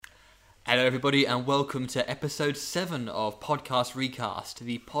Hello, everybody, and welcome to episode 7 of Podcast Recast,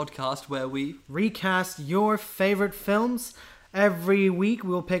 the podcast where we recast your favorite films. Every week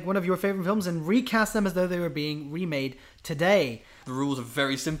we'll pick one of your favorite films and recast them as though they were being remade today. The rules are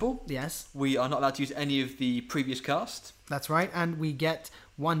very simple. Yes. We are not allowed to use any of the previous cast. That's right, and we get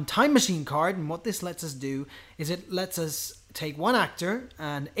one time machine card, and what this lets us do is it lets us take one actor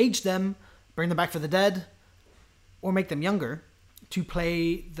and age them, bring them back for the dead, or make them younger to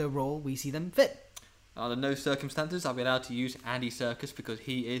play the role we see them fit. Under no circumstances are we allowed to use Andy Serkis because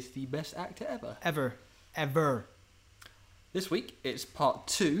he is the best actor ever. Ever. This week, it's part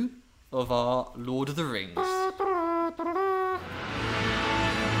 2 of our Lord of the Rings.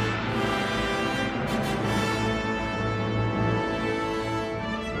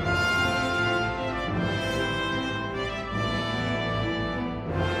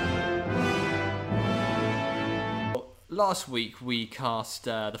 Last week we cast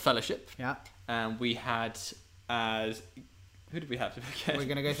The Fellowship. Yeah. And we had as... Who did we have? We're not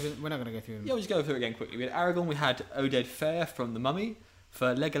going to go through them. Yeah, we'll just go through it again quickly. We had Aragorn, we had Oded Fair from The Mummy.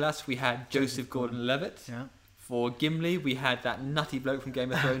 For Legolas, we had Joseph Gordon-Levitt. Yeah. For Gimli, we had that nutty bloke from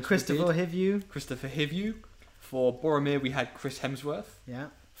Game of Thrones. Christopher Hivju. For Boromir, we had Chris Hemsworth. Yeah.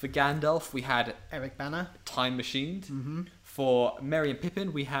 For Gandalf, we had Eric Bana. Time Machined. Mm-hmm. For Merry and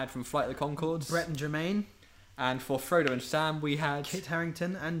Pippin, we had from Flight of the Conchords. Brett and Jermaine. And for Frodo and Sam, we had Kit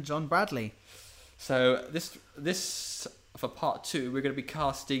Harington and John Bradley. So this for part 2, we're going to be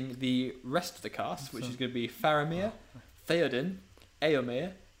casting the rest of the cast, which is going to be Faramir, Theoden,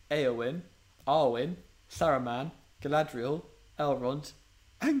 Eomer, Eowyn, Arwen, Saruman, Galadriel, Elrond,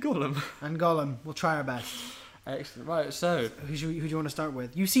 and Gollum. We'll try our best. Excellent. Right, so who do you want to start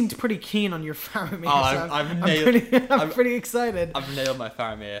with? You seemed pretty keen on your Faramir. I'm pretty excited. I've nailed my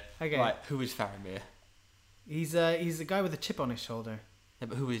Faramir. Okay. Right, who is Faramir? He's a guy with a chip on his shoulder. Yeah,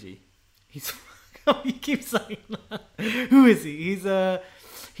 but who is he? He's. You keep saying that. Who is he? He's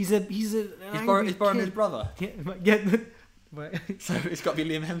Boromir's brother. Yeah. So it's got to be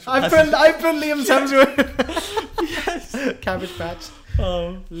Liam Hemsworth. I put Liam Hemsworth. Yes. Cabbage Patch.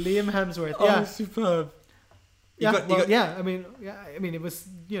 Oh, Liam Hemsworth. Oh, yeah. Superb. I mean, it was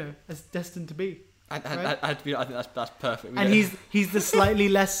as destined to be. I think that's perfect. And he's the slightly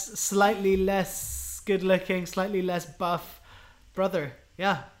less good looking, slightly less buff brother.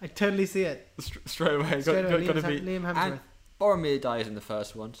 Yeah, I totally see it. Straight away. Got to be Liam Hemsworth. And Boromir dies in the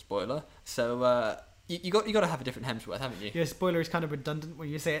first one. Spoiler. So you got to have a different Hemsworth, haven't you? Yeah, spoiler is kind of redundant when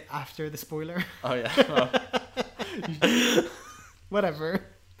you say it after the spoiler. Oh yeah. Well. Whatever.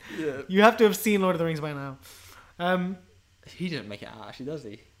 Yeah. You have to have seen Lord of the Rings by now. He didn't make it out, actually, does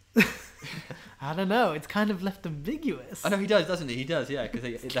he? I don't know. It's kind of left ambiguous. I know he does, doesn't he? He does, yeah, because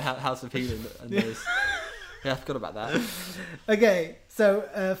it's the House of Healing. And there's... Yeah, I forgot about that. Okay, so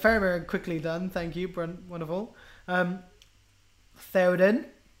Faramir quickly done. Thank you, wonderful. Theoden,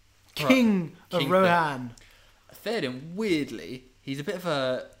 King of Rohan. Theoden, weirdly, he's a bit of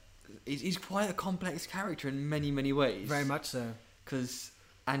a... He's quite a complex character in many, many ways. Very much so.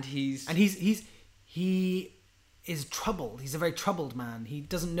 He is troubled. He's a very troubled man. He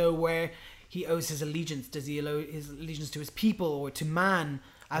doesn't know where he owes his allegiance. Does he owe his allegiance to his people or to man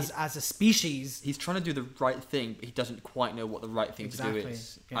as a species? He's trying to do the right thing, but he doesn't quite know what the right thing to do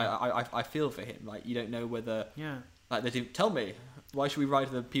is. Yeah. I feel for him. Like, you don't know whether... Yeah. Like, they didn't tell me. Why should we ride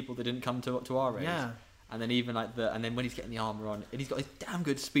to the people that didn't come to our aid? Yeah. And then and then when he's getting the armor on, and he's got his damn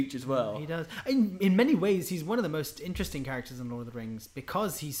good speech as well. He does. In many ways, he's one of the most interesting characters in Lord of the Rings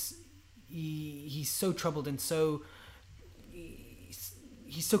because he's so troubled and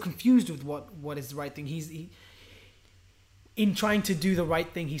he's so confused with what is the right thing. In trying to do the right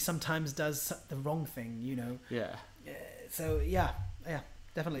thing, he sometimes does the wrong thing. Yeah. So yeah,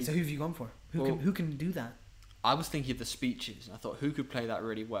 definitely. So who have you gone for? Who can do that? I was thinking of the speeches, and I thought who could play that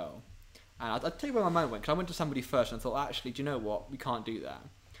really well. And I'll tell you where my mind went, because I went to somebody first, and I thought, actually, do you know what? We can't do that.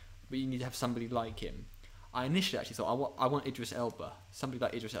 But you need to have somebody like him. I initially actually thought, I want Idris Elba. Somebody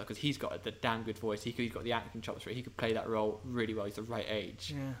like Idris Elba, because he's got the damn good voice. He's got the acting chops for it. He could play that role really well. He's the right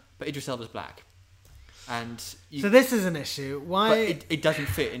age. Yeah. But Idris Elba's black. So this is an issue. Why? But it doesn't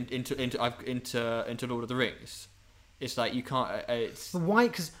fit into Lord of the Rings. It's like you can't... But why?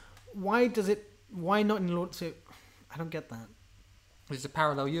 Because why does it... Why not in Lord... So, I don't get that. It's a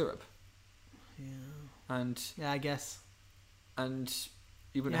parallel Europe. Yeah. I guess. And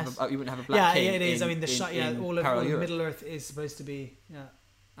you wouldn't have a black king. Yeah, it is. All of Middle Earth is supposed to be. Yeah,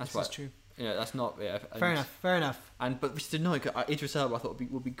 that's right. True. Yeah, that's not. Yeah. Fair enough. But which is annoying. Idris Elba, I thought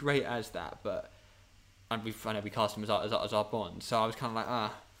would be great as that, but I know we cast him as our Bond. So I was kind of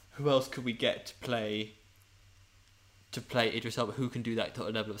like, who else could we get to play to play Idris Elba, who can do that sort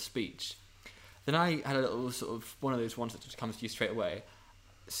of level of speech. Then I had a little sort of one of those ones that just comes to you straight away.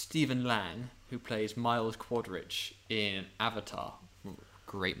 Stephen Lang, who plays Miles Quadrich in Avatar.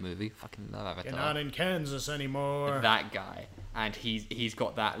 Great movie. Fucking love Avatar. You're not in Kansas anymore. That guy. And he's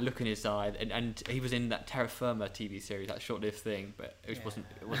got that look in his eye, and he was in that Terra Firma TV series, that short-lived thing, but it wasn't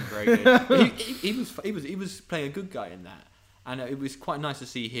very good. But he was playing a good guy in that, and it was quite nice to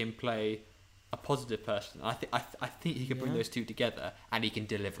see him play a positive person. I think he can bring those two together, and he can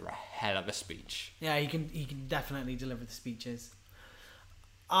deliver a hell of a speech. Yeah, he can definitely deliver the speeches.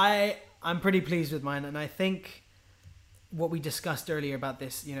 I'm pretty pleased with mine, and I think what we discussed earlier about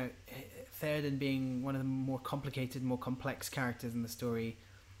this, you know, Theoden being one of the more complicated, more complex characters in the story,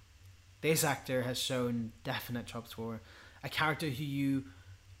 this actor has shown definite chops for a character who you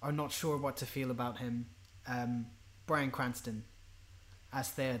are not sure what to feel about him. Bryan Cranston as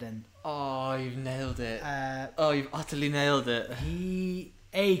Theoden. Oh, you've nailed it. You've utterly nailed it. He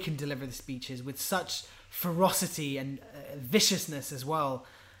can deliver the speeches with such ferocity and viciousness as well,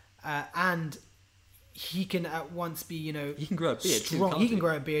 and he can at once be, you know, he can grow a beard. Strong. He can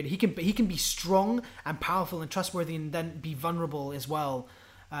grow a beard. He can be strong and powerful and trustworthy, and then be vulnerable as well.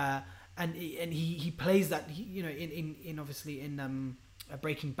 And he plays that. You know, in obviously in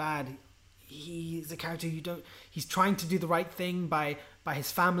Breaking Bad, he's a character he's trying to do the right thing by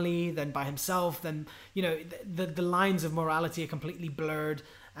his family, then by himself. Then, you know, the lines of morality are completely blurred,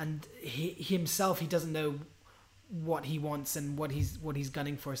 and he himself, he doesn't know what he wants and what he's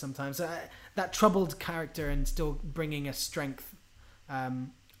gunning for sometimes. So that troubled character and still bringing a strength, I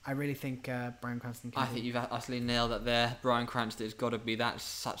really think Bryan Cranston can. I think you've utterly nailed that there. Bryan Cranston has got to be. That's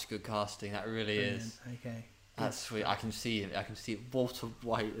such good casting. That really Brilliant. is. Okay. That's sweet. I can see it. I can see Walter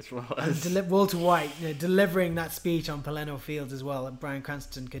White as well. Walter White, you know, delivering that speech on Pelennor Fields as well. And Bryan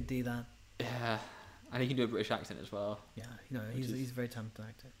Cranston could do that. Yeah, and he can do a British accent as well. Yeah, you know, he's a very talented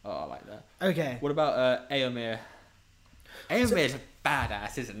actor. Oh, I like that. Okay. What about Éomer? Éomer's a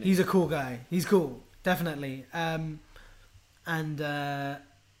badass, isn't he? He's a cool guy. He's cool, definitely. I've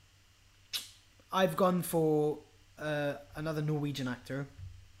gone for another Norwegian actor.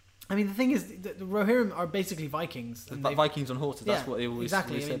 I mean, the thing is, the Rohirrim are basically Vikings. And Vikings on horses. That's what they always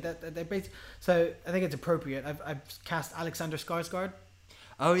exactly. said. I mean, they're so I think it's appropriate. I've cast Alexander Skarsgård.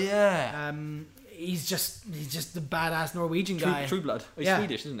 Oh yeah. He's just the badass Norwegian guy. True blood. He's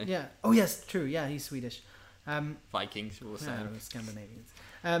Swedish, isn't he? Yeah. Oh yes, true. Yeah, he's Swedish. Vikings, we'll say. Yeah, Scandinavians.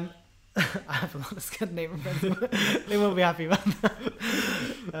 I have a lot of Scandinavian friends. They won't be happy about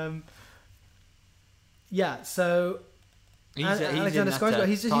that. Yeah, so He's Alexander in that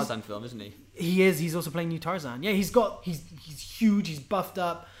Skarsgård. Tarzan film, isn't he? He is. He's also playing new Tarzan. Yeah, he's huge. He's buffed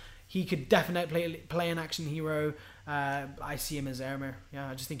up. He could definitely play an action hero. I see him as Éomer. Yeah,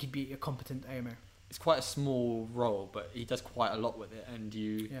 I just think he'd be a competent Éomer. It's quite a small role, but he does quite a lot with it, and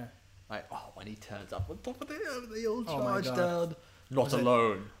like, when he turns up on top of the hill, they all charge down. Not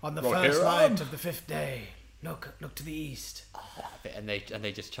alone. On the first night of the 5th day, look to the east. Oh, and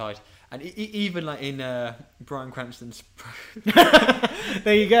they just charge. And even like in Bryan Cranston's,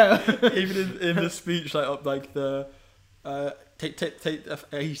 there you go. Even in the speech, like the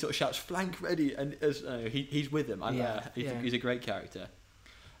he sort of shouts "flank ready," and he's with him. He's a great character.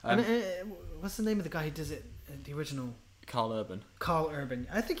 And what's the name of the guy who does it? The original. Carl Urban.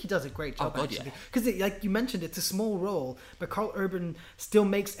 I think he does a great job, God, actually. Because, like you mentioned, it's a small role, but Carl Urban still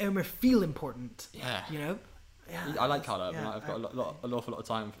makes Éomer feel important. Yeah. You know? Yeah, I like Carl Urban. I've got an awful lot of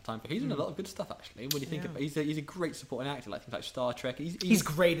time for. He's in a lot of good stuff, actually. When you think about it, he's a great supporting actor, like things like Star Trek. He's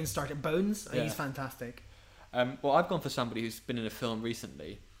great in Star Trek. Bones. Yeah. He's fantastic. Well, I've gone for somebody who's been in a film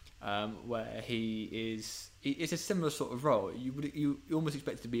recently, where it's a similar sort of role. You almost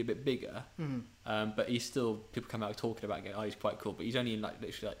expect it to be a bit bigger, but he's still, people come out talking about it. Oh, he's quite cool, but he's only in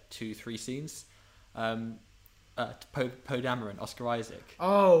literally 2-3 scenes. Poe Dameron, Oscar Isaac.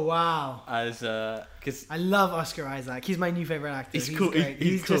 Oh wow! Because I love Oscar Isaac. He's my new favorite actor. He's cool. Great.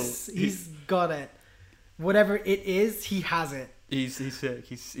 He's cool. He's got it. Whatever it is, he has it. He's sick.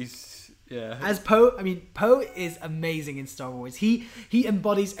 Yeah. As Poe, I mean, Poe is amazing in Star Wars. He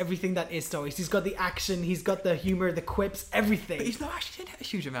embodies everything that is Star Wars. He's got the action, he's got the humor, the quips, everything. But he's not actually in a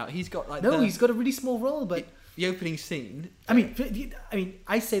huge amount. He's got he's got a really small role, but the opening scene. I mean,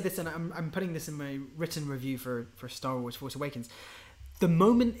 I say this, and I'm putting this in my written review for Star Wars: Force Awakens. The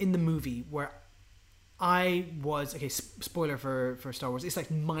moment in the movie where I was spoiler for Star Wars. It's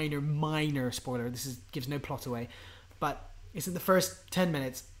like minor spoiler. This gives no plot away, but it's in the first 10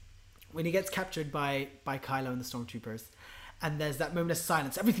 minutes. When he gets captured by Kylo and the Stormtroopers, and there's that moment of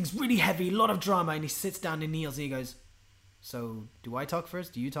silence. Everything's really heavy, a lot of drama, and he sits down and kneels and he goes, So do I talk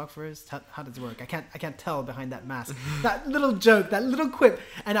first? Do you talk first? How does it work? I can't tell behind that mask. That little joke, that little quip,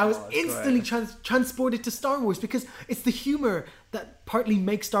 and I was instantly transported to Star Wars because it's the humor that partly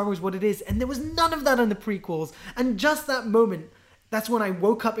makes Star Wars what it is, and there was none of that in the prequels. And just that moment, that's when I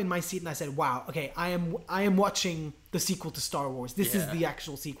woke up in my seat and I said, "Wow, okay, I am watching the sequel to Star Wars. This is the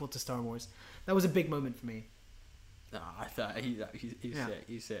actual sequel to Star Wars." That was a big moment for me. No, I thought he's sick.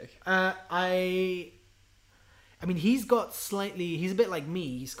 He's sick. I mean, he's a bit like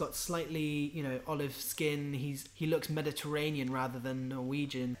me. He's got slightly, olive skin. He looks Mediterranean rather than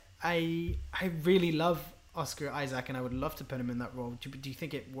Norwegian. I really love Oscar Isaac, and I would love to put him in that role. Do you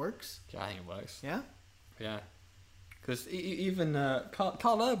think it works? Yeah, I think it works. Yeah? Yeah. Because even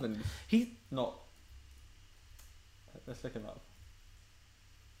Carl Urban, he's not... Let's look him up.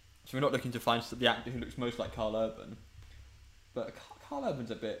 So we're not looking to find the actor who looks most like Carl Urban. But Carl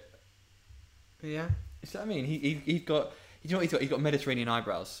Urban's a bit... Yeah? You know what I mean? He's got... You know what he's got? He's got Mediterranean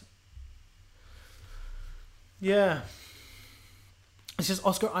eyebrows. Yeah. It's just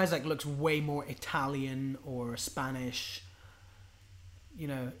Oscar Isaac looks way more Italian or Spanish.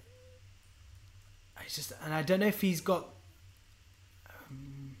 And I don't know if he's got...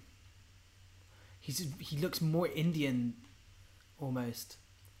 he looks more Indian, almost.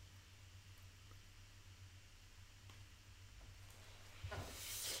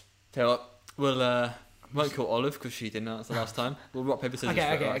 Tell you what, won't call Olive because she didn't answer last time. We'll rock paper scissors.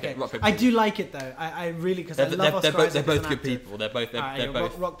 Okay. Rock, paper, I scissors. do like it though. I really because I love Oscar Isaac. They're both as an good actor. people. They're both.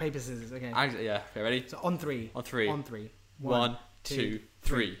 Rock, paper scissors. Okay. Yeah. Okay. Ready? So on three. On three. 1, 2,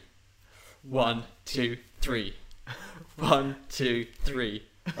 3. 1, 2, 3. 1, 2, 3.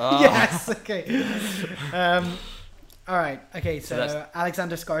 Oh. Yes. Okay. All right. Okay. So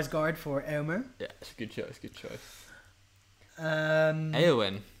Alexander Skarsgård for Elmer. Yeah, it's a good choice. Good choice.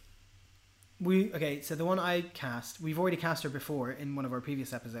 Eowyn. So the one I cast, we've already cast her before in one of our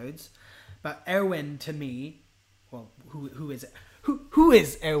previous episodes, but Eowyn to me, well, who is it? Who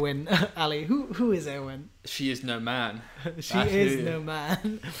is Eowyn, Ali? Who is Eowyn? She is no man. No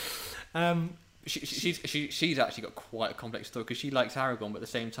man. She's actually got quite a complex story because she likes Aragorn, but at the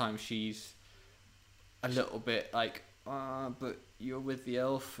same time she's a little bit like, but you're with the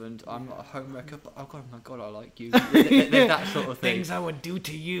elf and I'm not a homewrecker, but oh my god, I like you. There's that sort of thing. Things I would do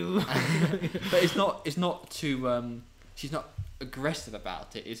to you. But it's not too. She's not aggressive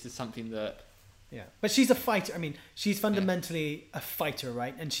about it. It's just something that. Yeah, but she's a fighter. I mean, she's fundamentally a fighter,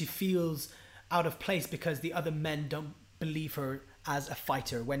 right? And she feels out of place because the other men don't believe her as a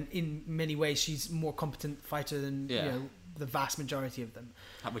fighter. When in many ways she's more competent fighter than the vast majority of them.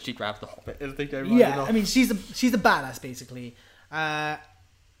 How would she grab the hobbit as they go? Yeah, I mean she's a badass basically. But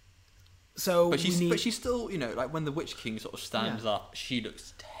she's still like when the Witch King sort of stands up, she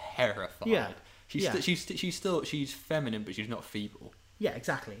looks terrified. Yeah, she's feminine, but she's not feeble. Yeah,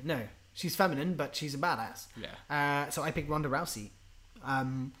 exactly. No, she's feminine, but she's a badass. Yeah. So I picked Ronda Rousey,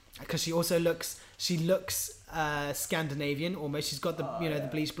 because she also looks Scandinavian almost. She's got the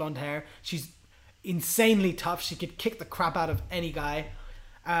bleached blonde hair. She's insanely tough. She could kick the crap out of any guy,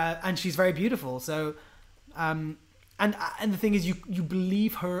 and she's very beautiful. So, and the thing is, you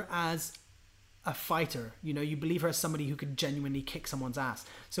believe her as a fighter. You believe her as somebody who could genuinely kick someone's ass.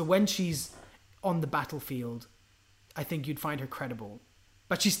 So when she's on the battlefield, I think you'd find her credible.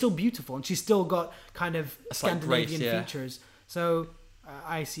 But she's still beautiful, and she's still got kind of Scandinavian features. So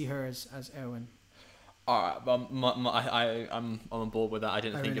I see her as Eowyn. All right, I'm on board with that. I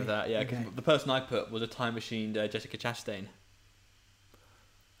didn't think of that. Yeah, because the person I put was a time machined Jessica Chastain.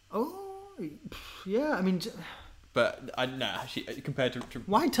 Oh, yeah. I mean, but she compared to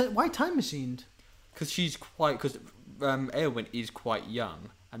why time machined? Because Eowyn is quite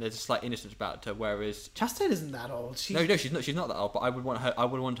young, and there's a slight innocence about her. Whereas Chastain isn't that old. No, she's not. She's not that old. But I would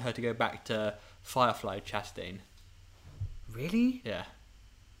want her to go back to Firefly Chastain. Really? Yeah.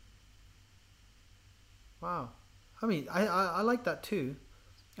 Wow. I mean, I like that too.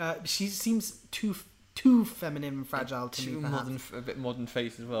 She seems too feminine and fragile to me. A bit modern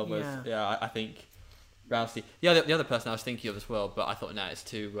face as well. But I think Rousey. The other person I was thinking of as well, but I thought it's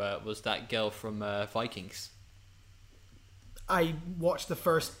too was that girl from Vikings. I watched the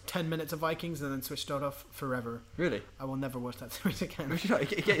first 10 minutes of Vikings and then switched it off forever. Really? I will never watch that series again.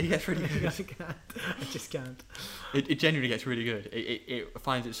 It gets really good. I just can't. It genuinely gets really good. It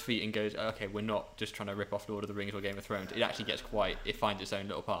finds its feet and goes, okay, we're not just trying to rip off Lord of the Rings or Game of Thrones. It actually gets it finds its own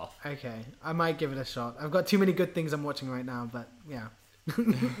little path. Okay, I might give it a shot. I've got too many good things I'm watching right now, but yeah.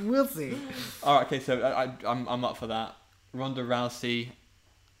 We'll see. All right, okay, so I'm up for that. Ronda Rousey,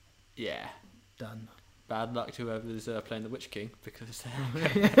 yeah. Done. Bad luck to whoever's playing the Witch King, because...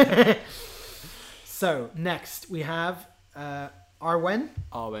 So, next we have Arwen.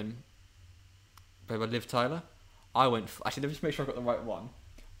 Arwen, played by Liv Tyler. I went for, actually, let me just make sure I got the right one.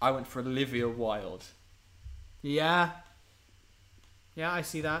 I went for Olivia Wilde. Yeah. Yeah, I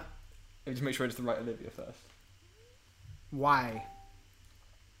see that. Let me just make sure it's the right Olivia first. Why?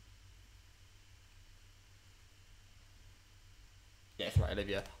 Yeah, it's right,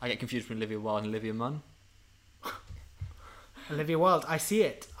 Olivia. I get confused between Olivia Wilde and Olivia Munn. Olivia Wilde. I see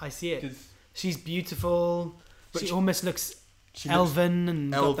it. 'Cause She's beautiful. But She she- almost looks she elven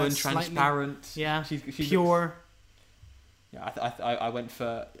and got elven, that slightly- transparent. Yeah. She Pure. Looks, yeah, I went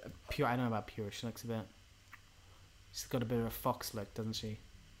for. Pure. I don't know about pure. She looks a bit. She's got a bit of a fox look, doesn't she?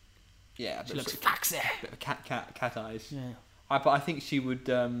 Yeah, She but looks sort foxy. of a bit of cat eyes. Yeah. But I think she would.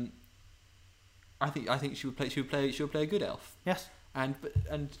 I think she would play a good elf. Yes. And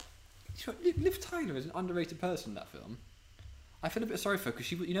Liv Tyler is an underrated person in that film. I feel a bit sorry for her because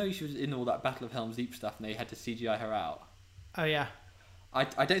she was in all that Battle of Helm's Deep stuff and they had to CGI her out. Oh yeah. I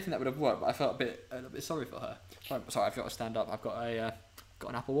don't think that would have worked, but I felt a bit sorry for her. Sorry, I've got to stand up. I've got got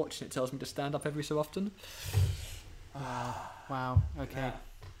an Apple Watch and it tells me to stand up every so often. Wow. Okay. Yeah.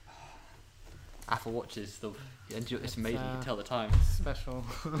 Apple Watch is it's amazing. You can tell the time. Special.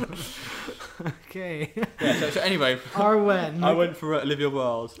 Okay. Yeah. So anyway, Arwen. I went for Olivia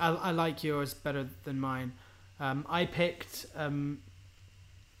Wilde. I like yours better than mine. I picked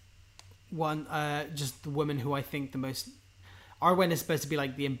one, just the woman who I think the most. Arwen is supposed to be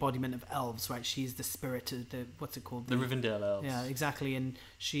like the embodiment of elves, right? She's the spirit of the what's it called? The Rivendell elves. Yeah, exactly, and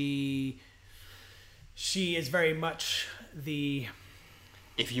she is very much the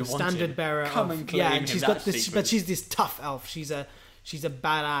If you want standard him, bearer. come of, and claim yeah, him, and she's that's got this, secret. but she's this tough elf. She's a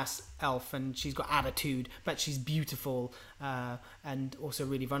badass elf, and she's got attitude, but she's beautiful and also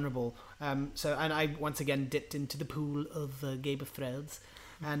really vulnerable. And I once again dipped into the pool of Game of Thrones,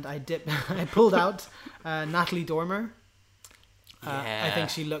 and I pulled out Natalie Dormer. I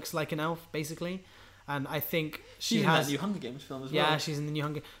think she looks like an elf, basically, and I think She's she in has. that new Hunger Games film as well. Yeah, she's in the new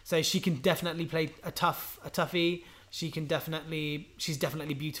Hunger. So she can definitely play a toughie. She's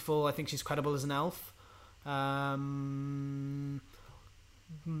definitely beautiful. I think she's credible as an elf.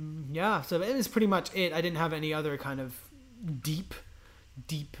 Yeah, so it was pretty much it. I didn't have any other kind of deep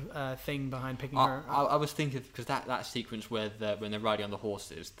thing behind picking her. I was thinking because that sequence where when they're riding on the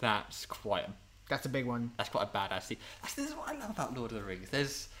horses, that's quite That's a big one. a badass scene. This is what I love about Lord of the Rings.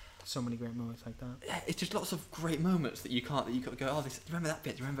 There's So many great moments like that. it's just lots of great moments that you can't go. Oh, remember that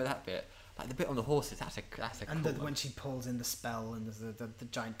bit? Remember that bit? Like the bit on the horses. That's a And cool when one. she pulls in the spell and there's the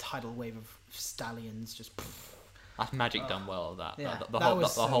giant tidal wave of stallions just. That's magic done well. Yeah, The that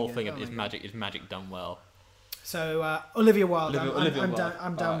was the so whole good. thing Oh my is God. magic. Is magic done well. So Olivia Wilde. Olivia I'm Wilde.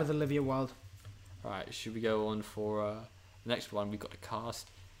 down Alright. with Olivia Wilde. All right, should we go on for the next one? We've got the cast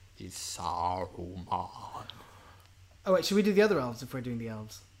is Saruman. Oh wait, should we do the other elves if we're doing the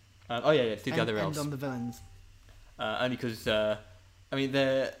elves? Oh yeah, let's do the other elves. End on the villains. Only because I mean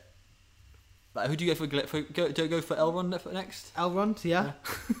they're. Like, who do you go for? Do you go for Elrond next? Elrond, yeah.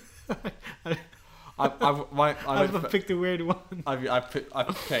 I picked a weird one.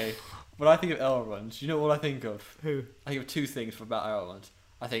 okay. When I think of Elrond, do you know what I think of? Who? I think of two things about Elrond.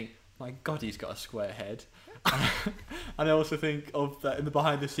 I think, my God, he's got a square head. And I also think of that in the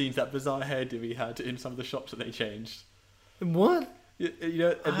behind the scenes, that bizarre hairdo he had in some of the shops that they changed. What? You know,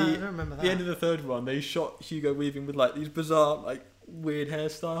 at I don't remember the end that. of the third one, they shot Hugo Weaving with like these bizarre, like weird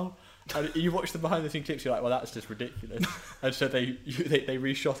hairstyle. And you watch the behind the scenes clips, you're like, well, that's just ridiculous. And so they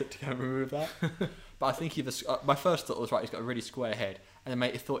reshot it to kind of remove that. But I think my first thought was, right, he's got a really square head, and then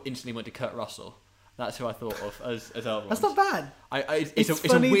my thought instantly went to Kurt Russell. That's who I thought of as Elrond. That's not bad. It's a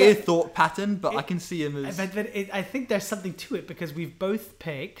funny weird that- thought pattern, but I can see him as I think there's something to it because we've both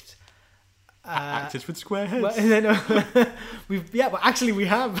picked. actors with square heads. Well, actually we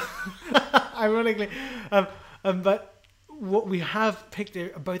have, ironically, but what we have picked are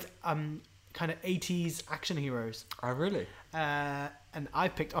both kind of 80s action heroes. Oh, really? And I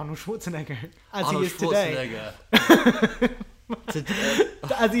picked Arnold Schwarzenegger as Arnold he is today. Schwarzenegger.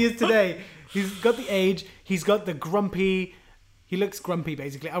 As he is today. He's got the age. He's got the grumpy. He looks grumpy,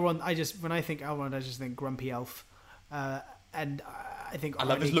 basically. Elrond. When I think Elrond, I just think grumpy elf. And I think I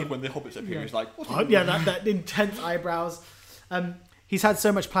love Arnie his look can- when the hobbits appear. Yeah. He's like, that intense eyebrows. He's had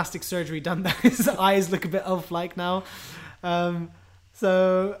so much plastic surgery done that his eyes look a bit elf-like now.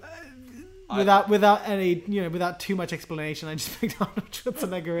 Without too much explanation, I just picked Arnold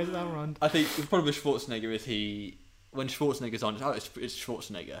Schwarzenegger as Elrond. I think the problem with Schwarzenegger is when Schwarzenegger's on, it's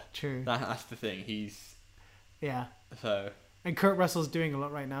Schwarzenegger. True. That's the thing. Yeah. So And Kurt Russell's doing a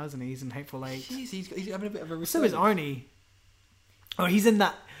lot right now, isn't he? He's in Hateful Eight. he's having a bit of a. So is resurgence. Arnie. Oh, he's in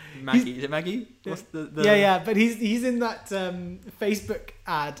that. Maggie. Is it Maggie? What's the... Yeah. But he's in that Facebook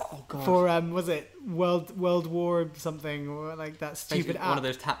ad God. for was it World War something, or like that stupid Basically app. one of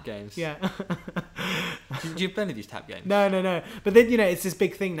those tap games. Yeah. Do you play any of these tap games? No. But then it's this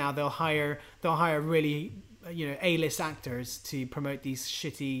big thing now. They'll hire really A-list actors to promote these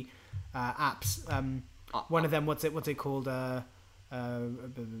shitty apps. One of them, what's it called?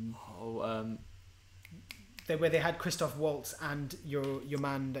 Where they had Christoph Waltz and your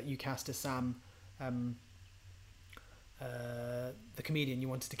man that you cast as Sam, the comedian you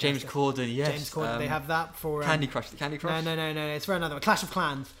wanted to cast. James Corden, yes. James Corden. They have that for Candy Crush. The Candy Crush. No. It's for another one. Clash of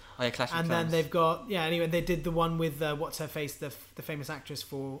Clans. Oh yeah, Clash of And Clans. then they've got Anyway, they did the one with what's her face, the famous actress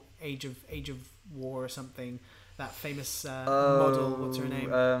for Age of War or something. That famous model. What's her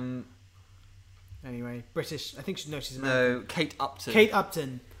name? Anyway, British. I think she's American. No, Kate Upton.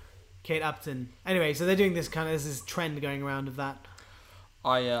 Kate Upton. Anyway, so they're doing this there's this trend going around of that.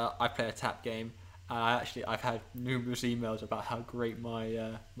 I play a tap game, and I've had numerous emails about how great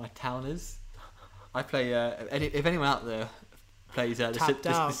my town is. I play if anyone out there plays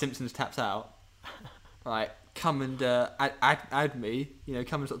the Simpsons Taps Out, right? Come and add me.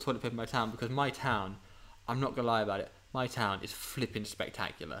 Come and sort of toilet paper my town, because my town, I'm not gonna lie about it, my town is flipping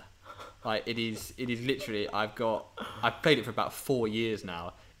spectacular. Like it is literally. I've played it for about 4 years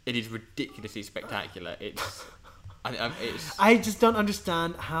now. It is ridiculously spectacular. I just don't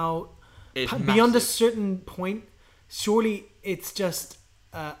understand how beyond massive. a certain point, surely it's just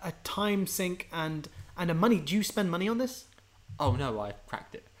a time sink and a money. Do you spend money on this? Oh no, I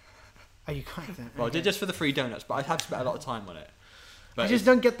cracked it. Oh, you cracked it. Well, Okay. just for the free donuts, but I have spent a lot of time on it. But I just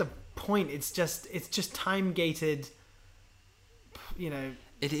don't get the point. It's just time gated.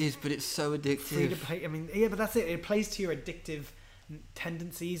 It is, but it's so addictive. Free to play. I mean, yeah, but that's it. It plays to your addictive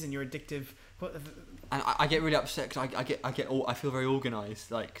tendencies and your addictive. And I get really upset because I feel very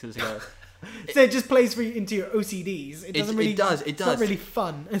organised, like because So it just plays into your OCDs. It doesn't really. It does. It's not really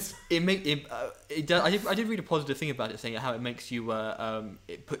fun. It does. I did read a positive thing about it, saying how it makes you.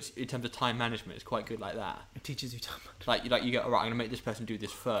 It puts in terms of time management. It's quite good like that. It teaches you time management. Like you go, all right, I'm gonna make this person do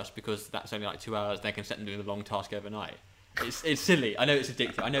this first because that's only like 2 hours. They can set them doing the long task overnight. It's silly. I know it's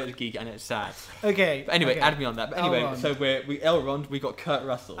addictive. I know it's geeky. I know it's sad. Okay. But anyway, okay. add me on that. But anyway, Elrond. so Elrond. We got Kurt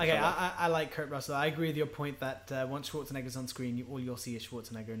Russell. Okay, So I like Kurt Russell. I agree with your point that once Schwarzenegger's on screen, all you'll see is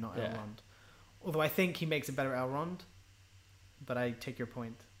Schwarzenegger, not Yeah. Elrond. Although I think he makes a better Elrond, but I take your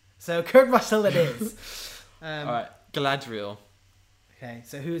point. So Kurt Russell it is. all right, Galadriel. Okay,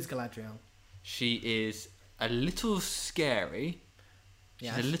 so who is Galadriel? She is a little scary. She's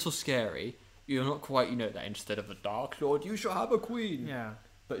Yes. a little scary. You're not quite, that instead of a Dark Lord, you shall have a queen. Yeah.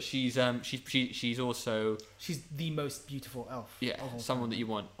 But she's also She's the most beautiful elf. of all someone time. that you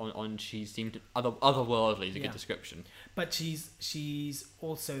want on. She seemed otherworldly is a Yeah. good description. But she's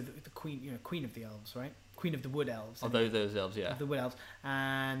also the queen, queen of the elves, right? Queen of the wood elves. Although those elves, yeah. Of the wood elves,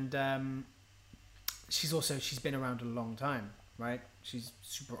 and she's been around a long time, right? She's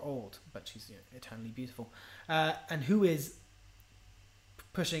super old, but she's eternally beautiful. And who is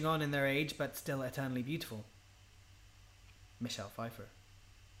pushing on in their age, but still eternally beautiful? Michelle Pfeiffer.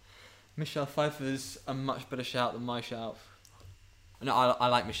 Michelle Pfeiffer's a much better shout than my shout. No, I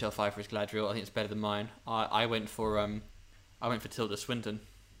like Michelle Pfeiffer as Galadriel. I think it's better than mine. I went for Tilda Swinton.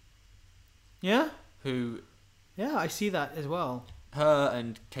 Yeah, Who yeah, I see that as well. her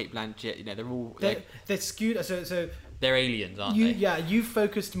and Kate Blanchett, they're all They're skewed. So they're aliens, aren't you they? yeah, you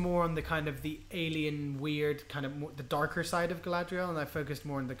focused more on the kind of the alien, weird, kind of more, the darker side of Galadriel, and I focused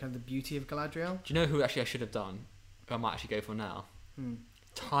more on the kind of the beauty of Galadriel. Do you know who actually I should have done? Who I might actually go for now?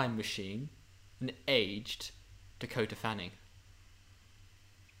 Time Machine, an aged Dakota Fanning.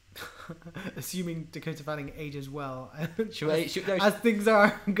 Assuming Dakota Fanning ages well. As things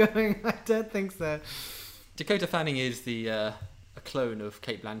are going, I don't think so. Dakota Fanning is a clone of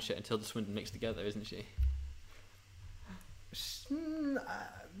Kate Blanchett and Tilda Swinton mixed together, isn't she? No,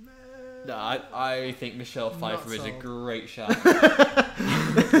 I think Michelle Pfeiffer is a great shout. I'm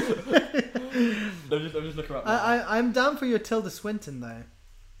just looking up. I'm down for your Tilda Swinton though.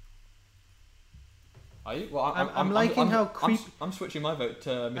 Are you? Well, I'm liking how creepy. I'm switching my vote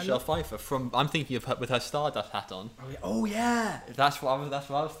to Michelle Pfeiffer I'm thinking of her with her Stardust hat on. Oh yeah. That's what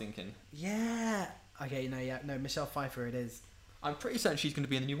I was thinking. Yeah. Okay. No. Michelle Pfeiffer. It is. I'm pretty certain she's going to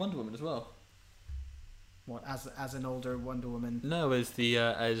be in the new Wonder Woman as well. What as an older Wonder Woman? No, as the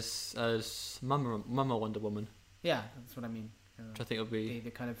as Mama Wonder Woman. Yeah, that's what I mean. Which I think will be the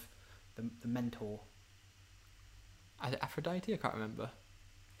kind of the mentor. Is it Aphrodite? I can't remember.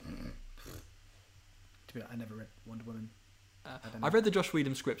 To be honest, I never read Wonder Woman. I read the Joss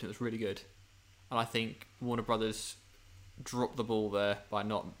Whedon script and it was really good, and I think Warner Brothers dropped the ball there by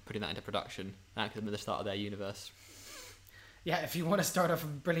not putting that into production. That could have been the start of their universe. Yeah, if you want to start off a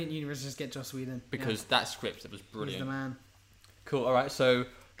brilliant universe, just get Joss Whedon. Because that script, it was He's brilliant. the man. Cool, alright, so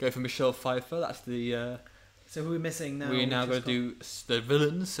go for Michelle Pfeiffer. That's the... So who are we missing now? we're now going to do the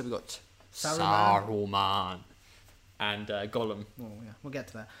villains. So we've got Saruman and Gollum. Oh, yeah, we'll get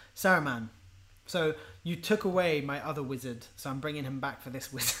to that. Saruman. So you took away my other wizard, so I'm bringing him back for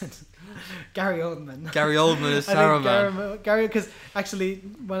this wizard. Gary Oldman. Gary Oldman is Saruman. Gary, because actually,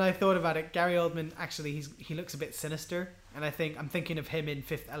 when I thought about it, Gary Oldman, actually, he looks a bit sinister. And I'm thinking of him in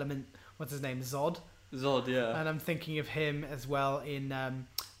Fifth Element. What's his name? Zod. Zod, yeah. And I'm thinking of him as well in,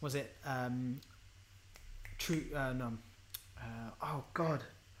 True, no. Oh, God.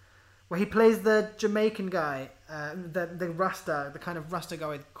 Where he plays the Jamaican guy, the Rasta, the kind of Rasta guy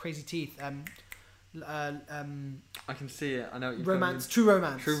with crazy teeth. I can see it. I know what you're Romance, True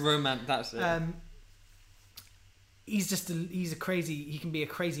Romance. True Romance, that's it. He's a crazy. He can be a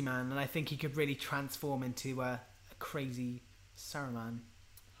crazy man, and I think he could really transform into a crazy Saruman.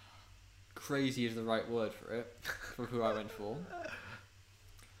 Crazy is the right word for it, for who I went for.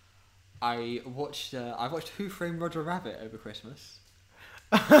 I watched Who Framed Roger Rabbit over Christmas.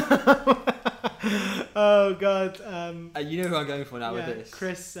 Oh God! You know who I'm going for now with this?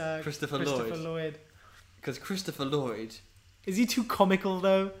 Christopher Lloyd. Because Christopher Lloyd, is he too comical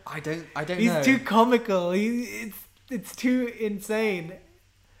though? I don't know. He's too comical. It's too insane.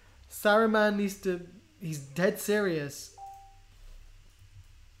 Saruman needs to. He's dead serious.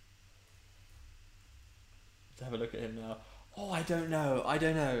 Let's have a look at him now. Oh, I don't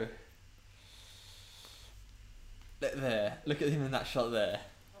know. There. Look at him in that shot there.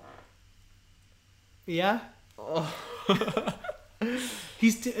 Yeah. Oh.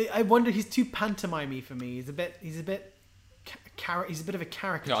 I wonder. He's too pantomimey for me. He's a bit of a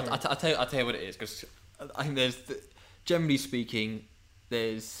caricature. No, I'll tell you what it is, because I think generally speaking,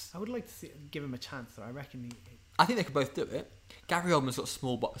 there's. I would like to give him a chance, though. I reckon I think they could both do it. Gary Oldman's got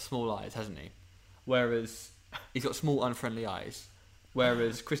small eyes, hasn't he? Whereas he's got small, unfriendly eyes.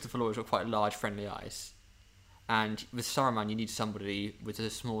 Whereas Christopher Lloyd's got quite large, friendly eyes. And with Saruman, you need somebody with the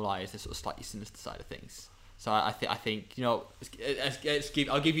small eyes, the sort of slightly sinister side of things. So I think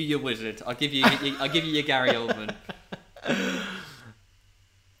I'll give you your wizard. I'll give you your Gary Oldman.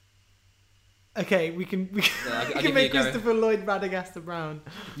 Okay, we can make Christopher Lloyd Radagast Brown.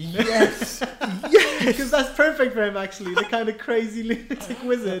 Yes, because that's perfect for him. Actually, the kind of crazy lunatic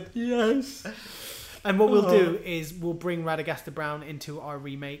wizard. Yes. And what we'll do is we'll bring Radagast Brown into our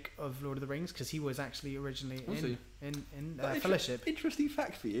remake of Lord of the Rings, because he was actually originally in Fellowship. Interesting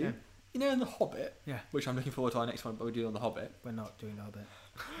fact for you. Yeah. You know, in The Hobbit, yeah, which I'm looking forward to our next one, but we're doing on The Hobbit. We're not doing The Hobbit.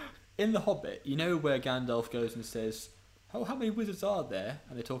 In The Hobbit, you know where Gandalf goes and says, "Oh, how many wizards are there?"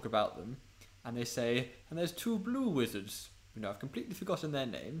 And they talk about them, and they say, "And there's 2 blue wizards." You know, I've completely forgotten their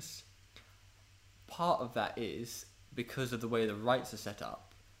names. Part of that is because of the way the rights are set up.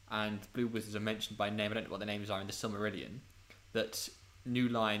 And blue wizards are mentioned by name. I don't know what their names are in the Silmarillion. That New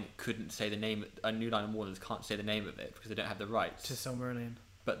Line couldn't say the name. New Line and Warners can't say the name of it because they don't have the rights. To Silmarillion.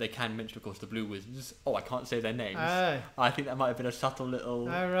 But they can mention, of course, the blue wizards. Oh, I can't say their names. Oh. I think that might have been a subtle little,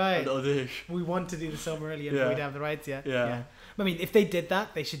 a little dish. We want to do the Silmarillion, Yeah. but we don't have the rights yet. Yeah. I mean, if they did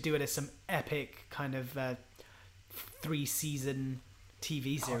that, they should do it as some epic kind of 3-season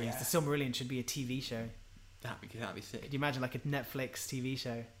TV series. Oh, yeah. The Silmarillion should be a TV show. That'd be sick. Could you imagine like a Netflix TV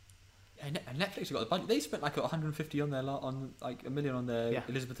show? And Netflix have got the budget. They spent like 150 on their $1 million on their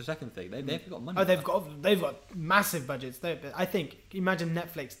Elizabeth II thing. They've got money. Oh, they've got massive budgets. I think imagine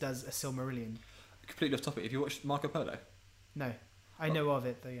Netflix does a Silmarillion. Completely off topic. Have you watched Marco Polo? No, I know of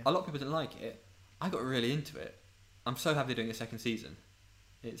it though. Yeah. A lot of people didn't like it. I got really into it. I'm so happy they're doing a second season.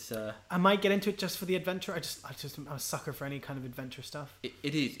 It's. I might get into it just for the adventure. I'm a sucker for any kind of adventure stuff.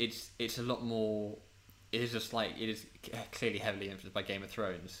 It is. It's a lot more. It is clearly heavily influenced by Game of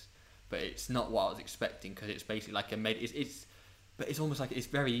Thrones. But it's not what I was expecting, because it's basically like but it's almost like it's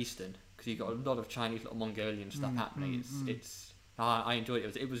very Eastern, because you've got a lot of Chinese, little Mongolian stuff happening. I enjoyed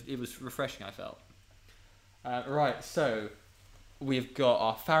it. It was refreshing. I felt. Right, so we've got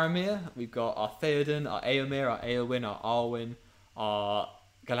our Faramir, we've got our Theoden, our Éomer, our Éowyn, our Arwen, our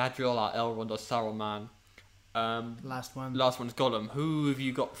Galadriel, our Elrond, our Saruman. Last one's Gollum. Who have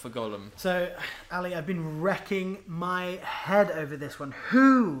you got for Gollum? So, Ali, I've been wrecking my head over this one.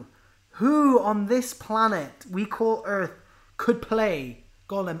 Who on this planet we call Earth could play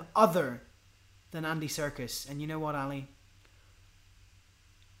Gollum other than Andy Serkis? And you know what, Ali?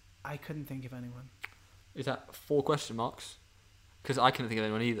 I couldn't think of anyone. Is that 4 question marks? Because I couldn't think of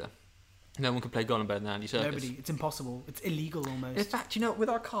anyone either. No one could play Gollum better than Andy Serkis. Nobody. It's impossible. It's illegal almost. In fact, with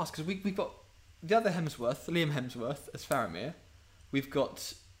our cast, because we've got the other Hemsworth, Liam Hemsworth as Faramir. We've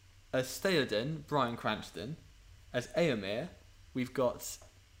got as Theoden, Bryan Cranston. As Éomer, we've got.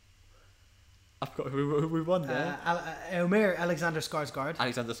 I've got who we won there. Éomer, Alexander Skarsgård.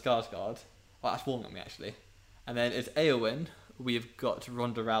 Alexander Skarsgård. Well, that's falling on me actually. And then as Éowyn, we've got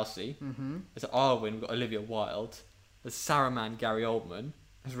Ronda Rousey. Mm-hmm. As Arwen, we've got Olivia Wilde. As Saruman, Gary Oldman.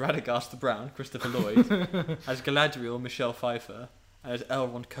 As Radagast the Brown, Christopher Lloyd. As Galadriel, Michelle Pfeiffer. And as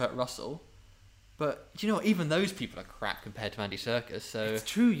Elrond, Kurt Russell. But do you know what? Even those people are crap compared to Andy Serkis. So It's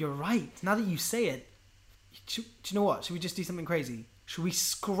true, you're right. Now that you say it, do you know what? Should we just do something crazy? Should we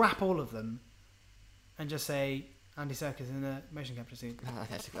scrap all of them and just say Andy Serkis in a motion capture suit?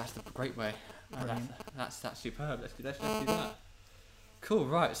 that's a great way. Brilliant. That's superb. Let's do that. Cool.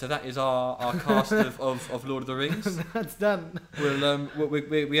 Right. So that is our cast of Lord of the Rings. That's done.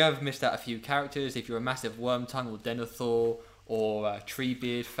 We have missed out a few characters. If you're a massive Wormtongue or Denethor or a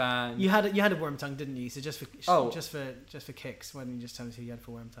Treebeard fan, You had a Wormtongue, didn't you? So just for Oh. just for kicks, why didn't you just tell us who you had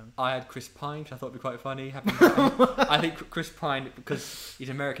for Wormtongue? I had Chris Pine, which I thought would be quite funny. I think Chris Pine, because he's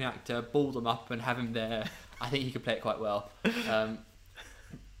an American actor, balled him up and have him there. I think he could play it quite well. I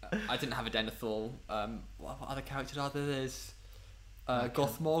didn't have a Denethor. What other characters are there? There's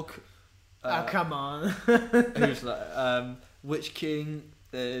Gothmog. Oh, come on. Who's like Witch King.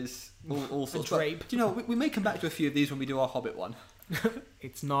 There's all sorts. Drape. But, do you know, we may come back to a few of these when we do our Hobbit one.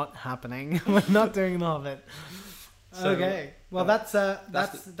 It's not happening. We're not doing the Hobbit. So, okay. Well,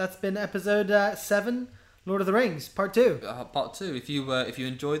 that's been episode 7, Lord of the Rings, part 2. Part 2. If you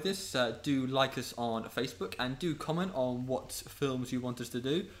enjoyed this, do like us on Facebook and do comment on what films you want us to do.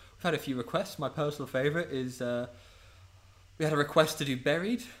 We've had a few requests. My personal favourite is we had a request to do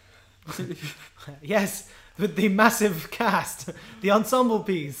Buried. Yes, with the massive cast, the ensemble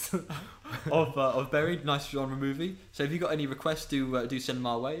piece. of Buried, nice genre movie. So if you got any requests, do send them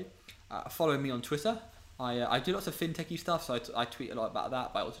our way. Follow me on Twitter. I do lots of fintechy stuff, so I tweet a lot about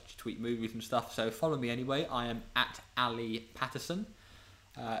that, but I also tweet movies and stuff. So follow me anyway. I am at Ali Patterson.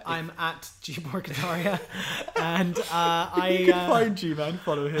 I'm at Gborgataria, and you can find you, man.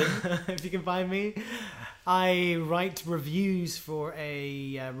 Follow him. if you can find me, I write reviews for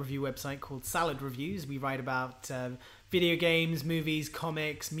a review website called Salad Reviews. We write about video games, movies,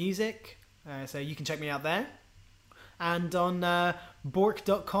 comics, music. So you can check me out there. And on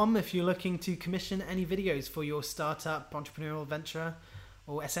Bork.com if you're looking to commission any videos for your startup, entrepreneurial venture,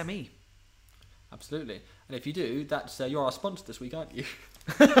 or SME. Absolutely. And if you do, that's you're our sponsor this week, aren't you?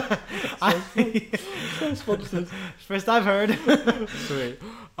 Sponsors. First I've heard. Sweet.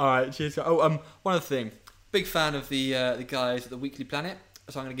 All right. Cheers. Oh, one other thing. Big fan of the guys at the Weekly Planet,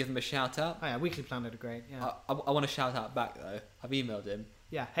 so I'm going to give them a shout out. Oh yeah, Weekly Planet are great. Yeah. I want to shout out back though. I've emailed him.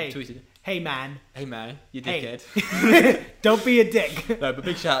 Yeah. I tweeted. Hey man. Hey man, you Hey. dickhead. Don't be a dick. No, but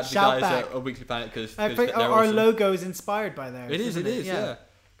big shout out to the Shout guys back. at Weekly Planet because I they're think our awesome. logo is inspired by theirs. It isn't is, yeah.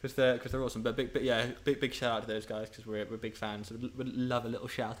 Because they're awesome. But big shout out to those guys because we're big fans. So we'd love a little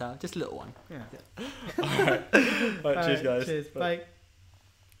shout out, just a little one. Yeah. All right. Cheers, guys. Cheers. Bye.